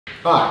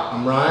Hi,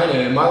 I'm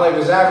Ryan, and my life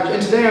is average,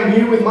 and today I'm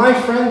here with my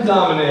friend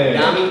Dominic.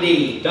 Dommy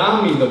D.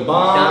 Dommy the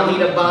Bomb. Dommy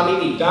the Bommy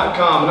D.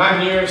 .com, and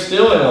I'm here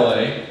still in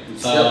LA.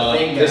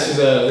 This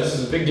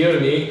is a big deal to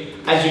me.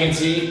 As you can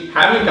see,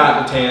 haven't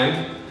gotten a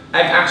tan.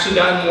 I've actually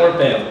gotten more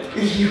pale.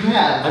 You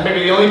have. I'm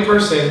maybe the only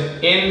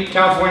person in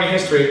California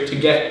history to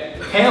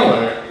get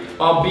paler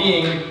while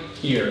being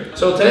here.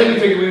 So today we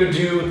figured we would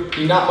do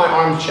the Not My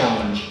Arms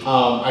challenge.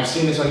 I've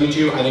seen this on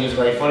YouTube. I think it's a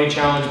very funny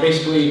challenge.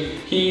 Basically,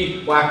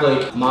 he will act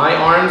like my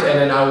arms, and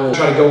then I will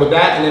try to go with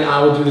that, and then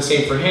I will do the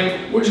same for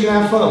him. We're just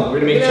gonna have fun. We're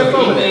gonna make each other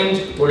eat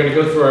things. We're gonna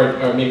go through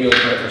our maybe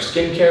like our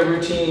skincare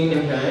routine,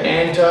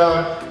 and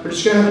we're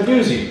just gonna have a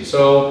doozy.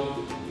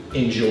 So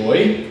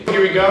enjoy.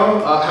 Here we go.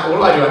 What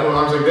do I do? I put my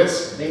arms like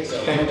this? I think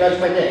so. Don't touch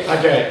my dick.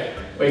 Okay.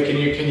 Wait, can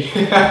you?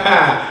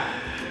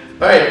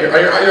 Alright, your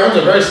arms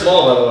are very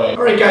small, by the way.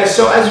 Alright guys,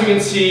 so as you can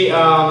see, you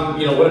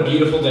know, what a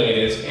beautiful day it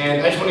is.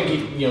 And I just want to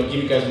give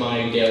you guys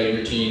my daily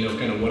routine of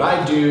kind of what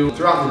I do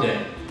throughout the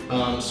day.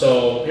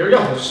 So here we go,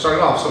 let's just start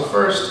it off. So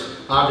first,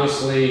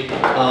 obviously,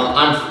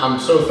 I'm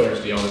so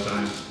thirsty all the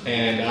time.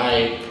 And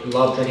I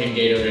love drinking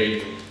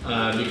Gatorade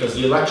because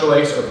the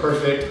electrolytes are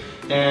perfect.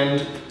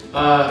 And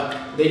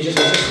it just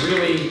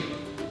really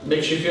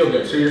makes you feel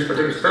good. So you're just going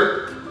to take a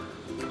sip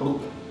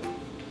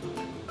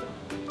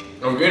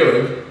of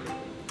Gatorade.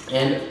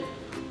 And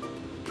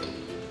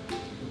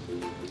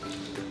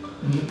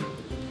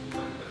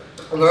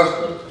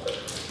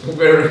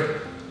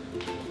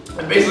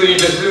basically you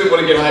just really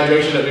want to get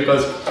hydration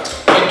because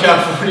in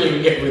California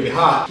you get really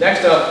hot.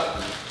 Next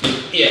up,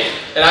 yeah,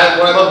 and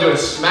what I love doing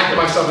is smacking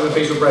myself in the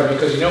face with bread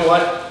because you know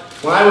what?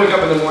 When I wake up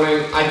in the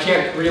morning, I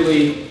can't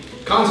really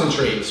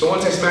concentrate. So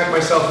once I smack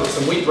myself with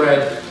some wheat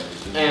bread,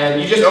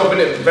 and you just open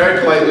it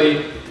very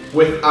politely,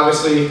 with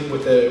obviously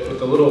with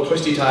the little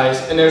twisty ties,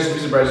 and there's a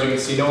piece of bread as you can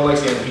see. No one likes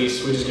the end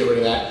piece, we just get rid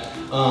of that.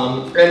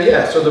 And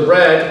yeah, so the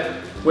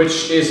bread,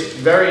 which is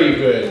very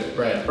good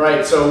bread,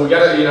 right? So we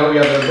got we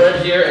have the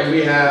bread here, and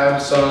we have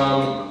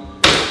some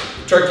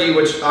turkey,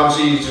 which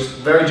obviously is just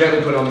very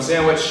gently put on the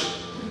sandwich.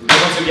 And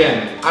once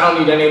again, I don't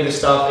need any of this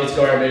stuff; it's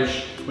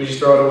garbage. We just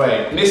throw it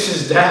away.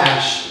 Mrs.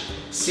 Dash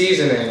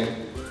seasoning,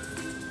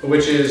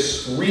 which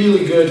is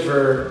really good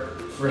for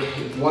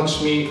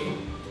lunch meat,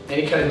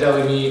 any kind of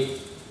deli meat.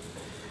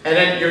 And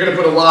then you're gonna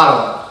put a lot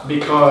on it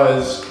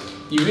because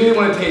you really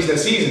want to taste that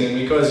seasoning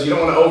because you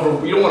don't want to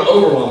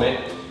overwhelm it.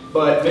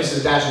 But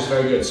Mrs. Dash is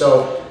very good.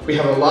 So we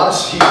have a lot of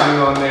seasoning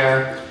on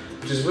there,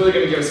 which is really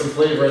gonna give it some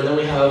flavor. And then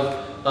we have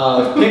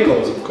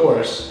pickles, of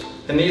course.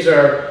 And these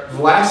are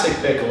Vlasic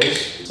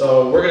pickles.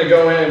 So we're gonna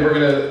go in and we're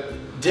gonna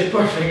dip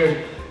our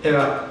finger in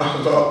we're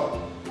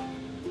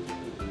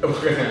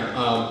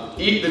gonna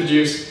eat the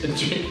juice and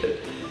drink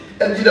it.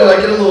 And I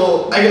get a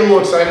little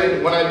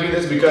excited when I do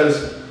this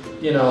because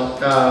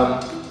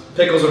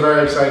pickles are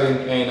very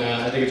exciting, and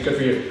I think it's good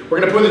for you. We're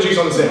gonna put the juice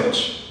on the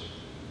sandwich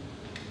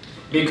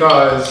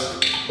because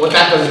what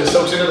that does is it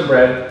soaks into the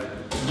bread,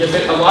 gives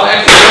it a lot of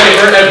extra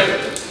flavor.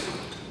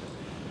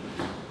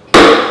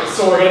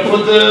 So we're gonna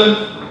put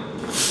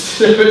the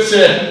sandwich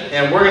in,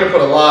 and we're gonna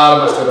put a lot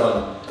of mustard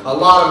on. A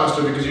lot of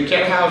mustard because you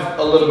can't have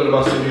a little bit of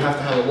mustard; you have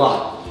to have a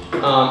lot.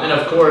 And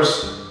of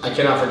course, I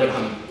cannot forget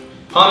honey.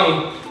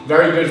 Honey,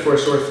 very good for a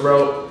sore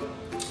throat.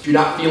 If you're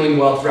not feeling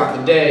well throughout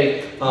the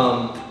day,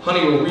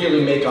 honey will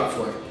really make up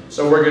for it.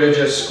 So we're gonna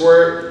just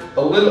squirt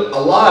a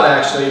lot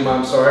actually,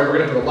 I'm sorry, we're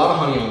gonna put a lot of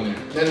honey on there.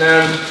 And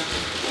then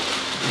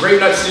grape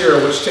nut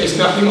cereal, which tastes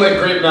nothing like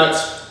grape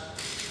nuts.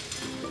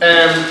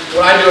 And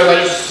what I do is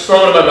I just throw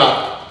it in my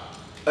mouth.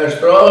 I just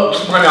throw it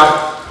in my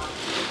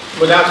mouth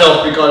without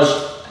milk because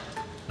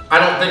I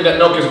don't think that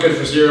milk is good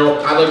for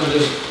cereal. I like to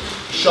just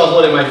shovel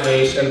it in my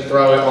face and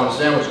throw it on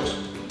sandwiches.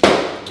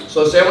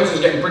 So the sandwich is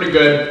getting pretty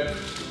good.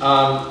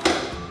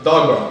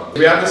 Dog bone.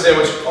 We have the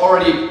sandwich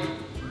already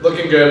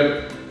looking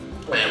good,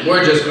 and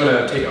we're just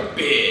gonna take a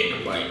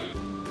big bite.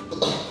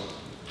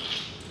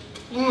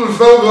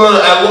 So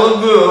good, I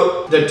love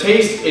it. The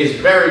taste is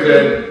very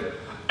good.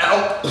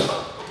 And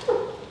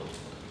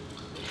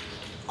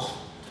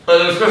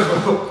it's just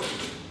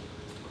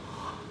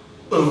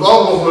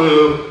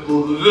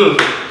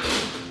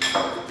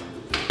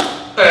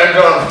and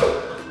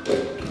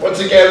once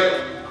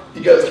again,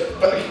 you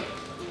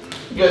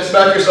gotta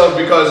smack yourself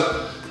because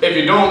if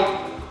you don't,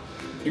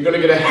 you're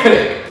gonna get a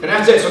headache. And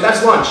that's it, so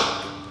that's lunch.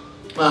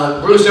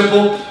 Really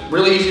simple,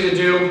 really easy to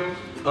do.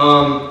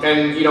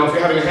 And if you're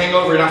having a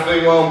hangover, you're not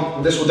feeling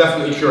well, this will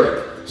definitely cure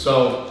it.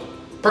 So,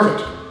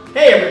 perfect.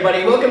 Hey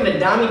everybody, welcome to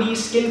Dommy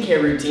D's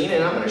skincare routine,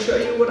 and I'm gonna show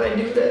you what I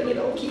do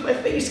to, keep my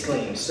face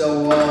clean.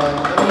 So,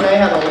 I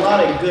have a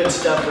lot of good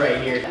stuff right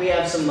here. We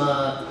have some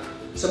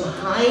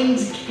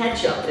Heinz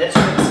ketchup. That's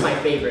my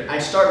favorite. I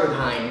start with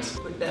Heinz.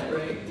 Put that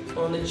right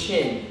on the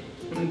chin.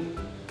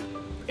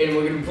 And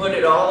we're gonna put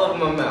it all over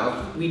my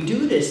mouth. We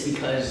do this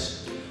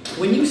because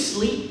when you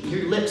sleep,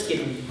 your lips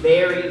get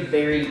very,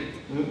 very,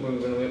 we're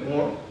gonna get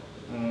more,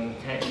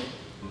 okay.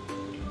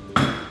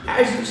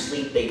 As you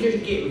sleep, they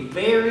just get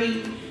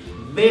very,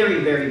 very,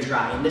 very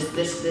dry. And this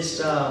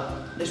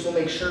will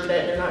make sure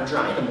that they're not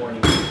dry in the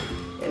morning.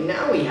 And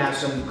now we have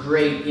some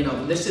great, you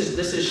know, this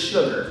is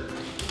sugar.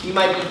 You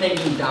might be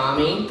thinking,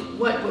 Dommy,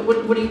 what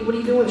are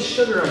you doing with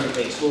sugar on your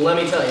face? Well, let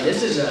me tell you,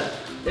 this is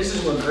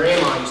what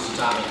Grandma used to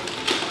taught me.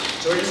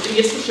 So we're just gonna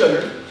get some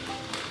sugar,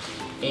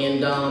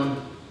 and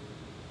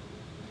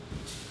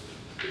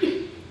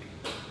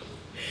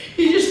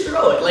you just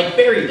throw it like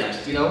fairy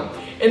dust, you know.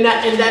 And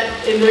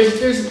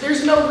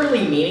there's no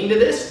really meaning to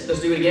this. Let's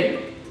do it again.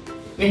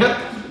 Yeah,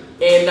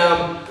 and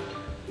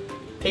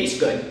tastes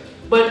good.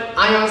 But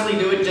I honestly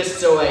do it just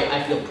so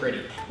I feel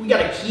pretty. We got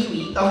a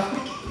kiwi. Oh,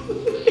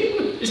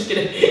 just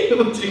kidding.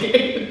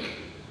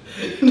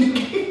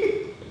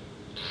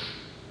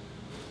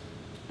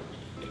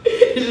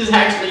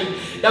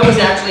 That was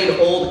actually an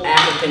old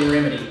African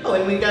remedy. Oh,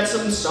 and we got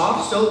some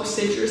soft soap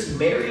citrus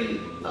berry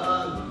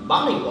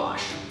body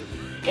wash.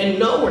 And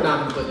no, we're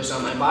not gonna put this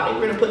on my body.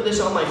 We're gonna put this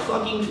on my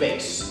fucking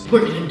face.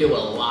 We're gonna do a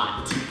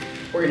lot.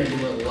 We're gonna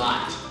do a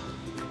lot.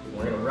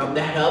 We're gonna rub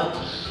that up.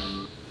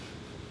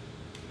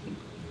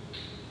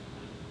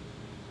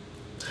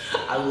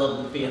 I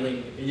love the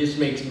feeling. It just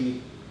makes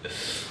me,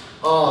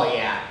 oh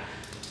yeah.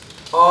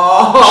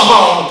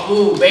 Oh,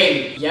 ooh,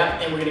 baby.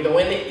 Yep, and we're gonna go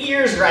in the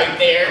ears right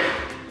there.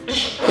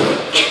 This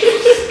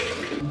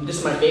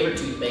is my favorite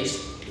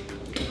toothpaste.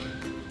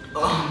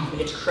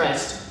 It's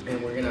Crest,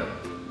 and we're gonna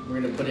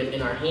put it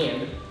in our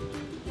hand,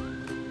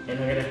 and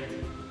we're gonna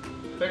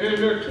put it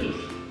in our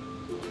teeth.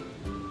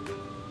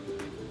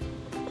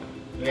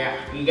 Yeah,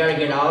 you gotta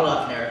get all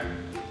up there.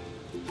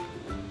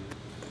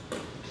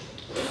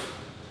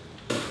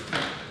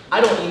 I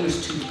don't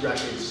use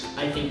toothbrushes.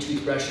 I think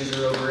toothbrushes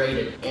are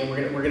overrated. And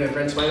we're gonna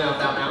rinse my mouth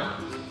out now.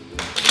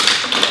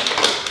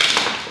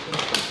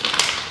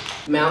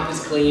 Mouth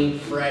is clean,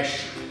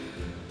 fresh.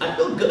 I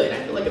feel good.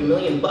 I feel like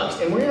 $1,000,000.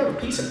 And we're gonna have a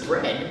piece of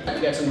bread.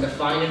 We got some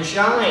Define and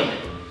Shine.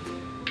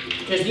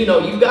 Because you know,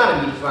 you gotta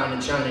be Define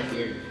and Shine if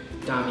you're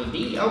Dommy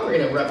D. Oh, we're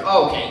gonna rub,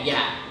 oh, okay,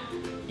 yeah.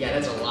 Yeah,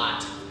 that's a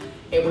lot.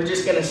 And we're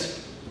just gonna,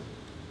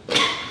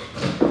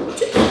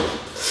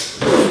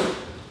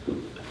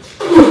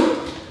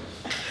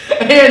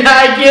 and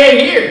I can't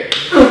hear.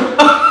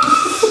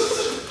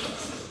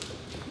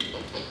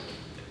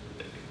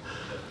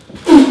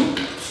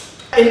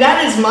 And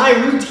that is my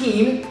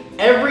routine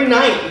every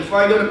night before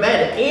I go to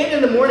bed, and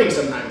in the morning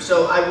sometimes.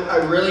 So I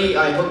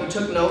hope you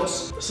took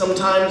notes.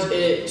 Sometimes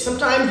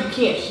you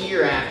can't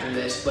hear after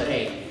this, but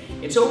hey,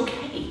 it's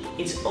okay.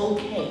 It's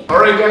okay. All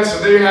right, guys. So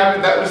there you have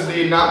it. That was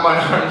the Not My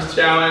Arms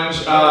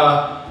challenge.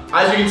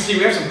 As you can see,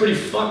 we have some pretty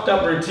fucked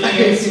up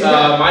routines.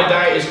 My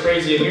diet is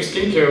crazy, and your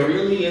skincare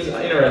really is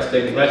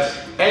interesting. But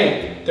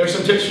hey, there's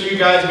some tips for you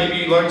guys. Maybe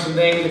you learned some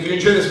things. If you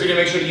enjoyed this video,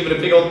 make sure to give it a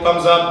big old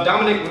thumbs up.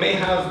 Dominic may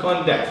have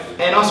gone deaf.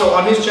 And also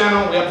on his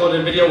channel, we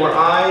uploaded a video where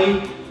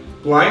I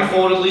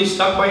blindfoldedly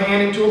stuck my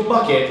hand into a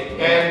bucket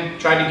and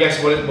tried to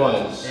guess what it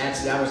was.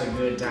 That was a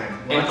good time.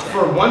 And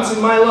for once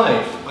in my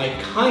life, I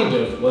kind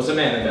of was a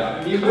man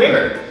about it. You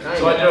were.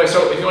 So anyway,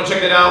 so if you want to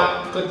check it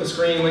out, click the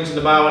screen, links in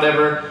the bio,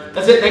 whatever.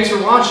 That's it. Thanks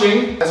for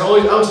watching. As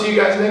always, I'll see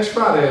you guys next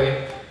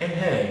Friday. And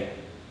hey,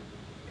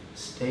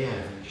 stay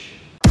average.